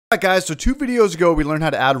Alright guys, so 2 videos ago we learned how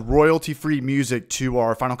to add royalty-free music to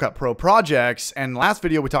our Final Cut Pro projects, and last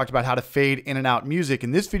video we talked about how to fade in and out music.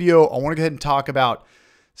 In this video I want to go ahead and talk about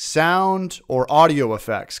sound or audio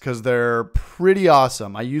effects because they're pretty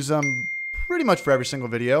awesome. I use them pretty much for every single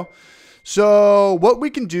video. So what we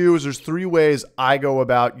can do is there's 3 ways I go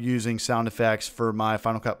about using sound effects for my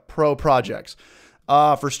Final Cut Pro projects.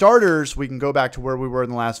 For starters, we can go back to where we were in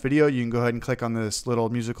the last video. You can go ahead and click on this little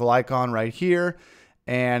musical icon right here.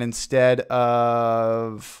 And instead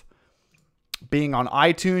of being on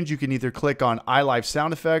iTunes, you can either click on iLife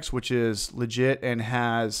Sound Effects, which is legit and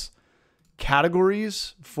has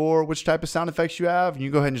categories for which type of sound effects you have. And you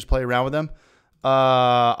can go ahead and just play around with them.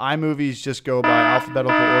 iMovies just go by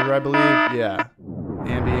alphabetical order, I believe. Yeah.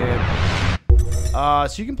 Ambient.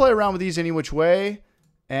 So you can play around with these any which way.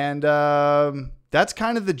 And that's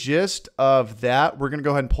kind of the gist of that. We're going to go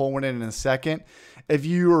ahead and pull one in a second. If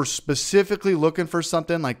you are specifically looking for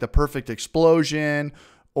something like the perfect explosion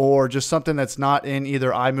or just something that's not in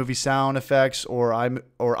either iMovie sound effects or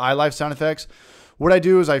iLife sound effects, what I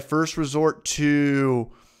do is I first resort to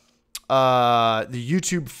the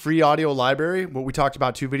YouTube free audio library, what we talked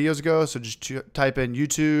about 2 videos ago. So just type in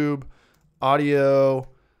YouTube audio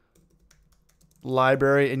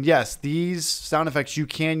library. And yes, these sound effects you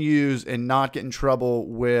can use and not get in trouble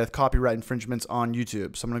with copyright infringements on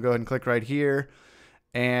YouTube. So I'm going to go ahead and click right here.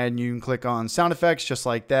 And you can click on sound effects just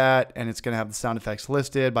like that. And it's going to have the sound effects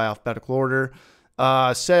listed by alphabetical order.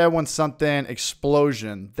 Say I want something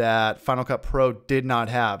explosion that Final Cut Pro did not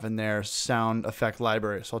have in their sound effect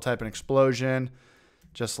library. So I'll type in explosion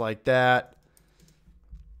just like that.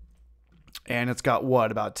 And it's got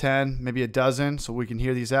what, about 10, maybe a dozen. So we can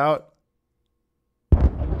hear these out.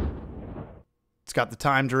 It's got the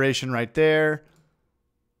time duration right there.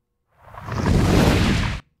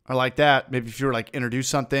 I like that. Maybe if you were like introduce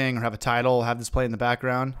something or have a title, have this play in the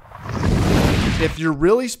background. If you're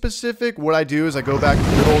really specific, what I do is I go back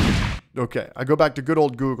to good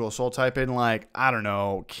old Google. So I'll type in like, I don't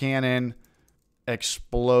know, Canon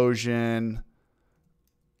explosion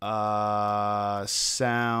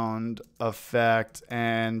sound effect,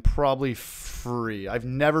 and probably free. I've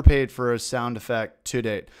never paid for a sound effect to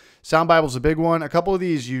date. Sound Bible's a big one. A couple of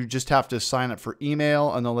these you just have to sign up for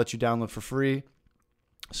email and they'll let you download for free.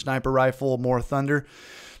 Sniper rifle, more thunder.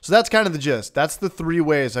 So that's kind of the gist. That's the 3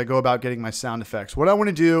 ways I go about getting my sound effects. What I want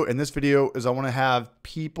to do in this video is I want to have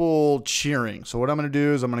people cheering. So what I'm going to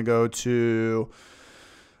do is I'm going to go to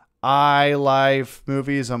iLife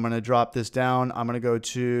movies. I'm going to drop this down. I'm going to go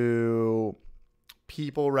to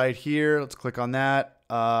people right here. Let's click on that.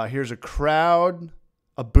 Here's a crowd,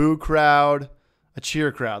 a boo crowd, a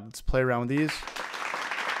cheer crowd. Let's play around with these.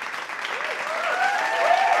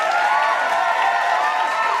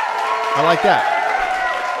 I like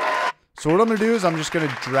that. So what I'm going to do is I'm just going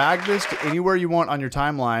to drag this to anywhere you want on your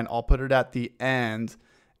timeline. I'll put it at the end.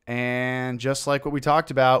 And just like what we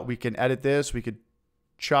talked about, we can edit this. We could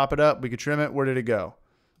chop it up. We could trim it. Where did it go?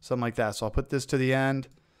 Something like that. So I'll put this to the end.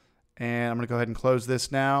 And I'm going to go ahead and close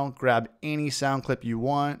this now. Grab any sound clip you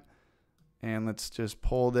want. And let's just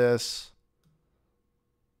pull this.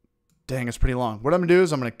 Dang, it's pretty long. What I'm going to do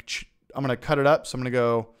is I'm going to cut it up. So I'm going to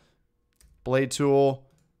go blade tool.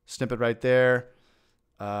 Snip it right there.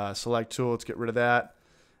 Select tool. Let's get rid of that.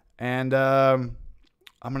 And I'm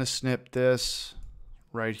going to snip this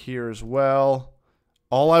right here as well.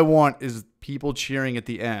 All I want is people cheering at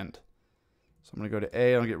the end. So I'm going to go to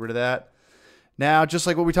A. I'll get rid of that. Now, just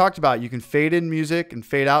like what we talked about, you can fade in music and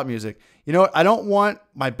fade out music. You know what? I don't want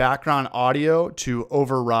my background audio to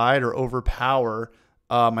override or overpower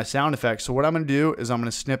my sound effects. So what I'm going to do is I'm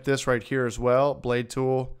going to snip this right here as well. Blade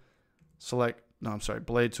tool. Select. No, I'm sorry,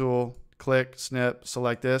 blade tool, click, snip,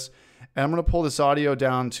 select this. And I'm going to pull this audio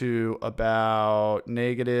down to about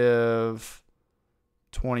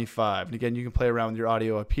 -25. And again, you can play around with your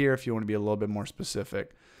audio up here if you want to be a little bit more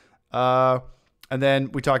specific. And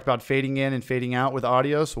then we talked about fading in and fading out with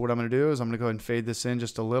audio. So what I'm going to do is I'm going to go ahead and fade this in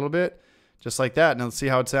just a little bit, just like that. Now let's see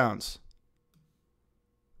how it sounds.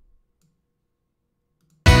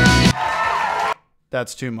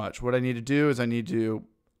 That's too much. What I need to do is I need to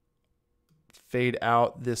fade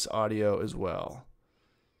out this audio as well.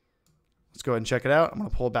 Let's go ahead and check it out. I'm going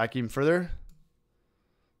to pull it back even further.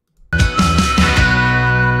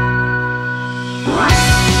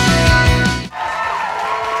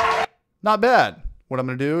 Not bad. What I'm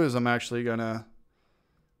going to do is I'm actually going to,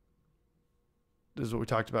 this is what we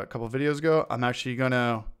talked about a couple of videos ago. I'm actually going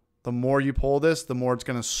to, the more you pull this, the more it's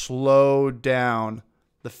going to slow down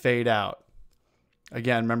the fade out.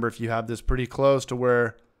 Again, remember if you have this pretty close to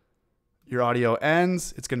where your audio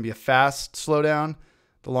ends, it's going to be a fast slowdown.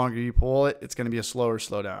 The longer you pull it, it's going to be a slower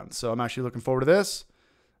slowdown. So I'm actually looking forward to this,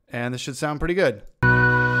 and this should sound pretty good.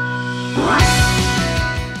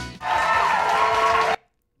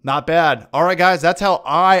 Not bad. All right, guys, that's how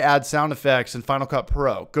I add sound effects in Final Cut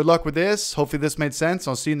Pro. Good luck with this. Hopefully this made sense.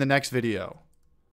 I'll see you in the next video.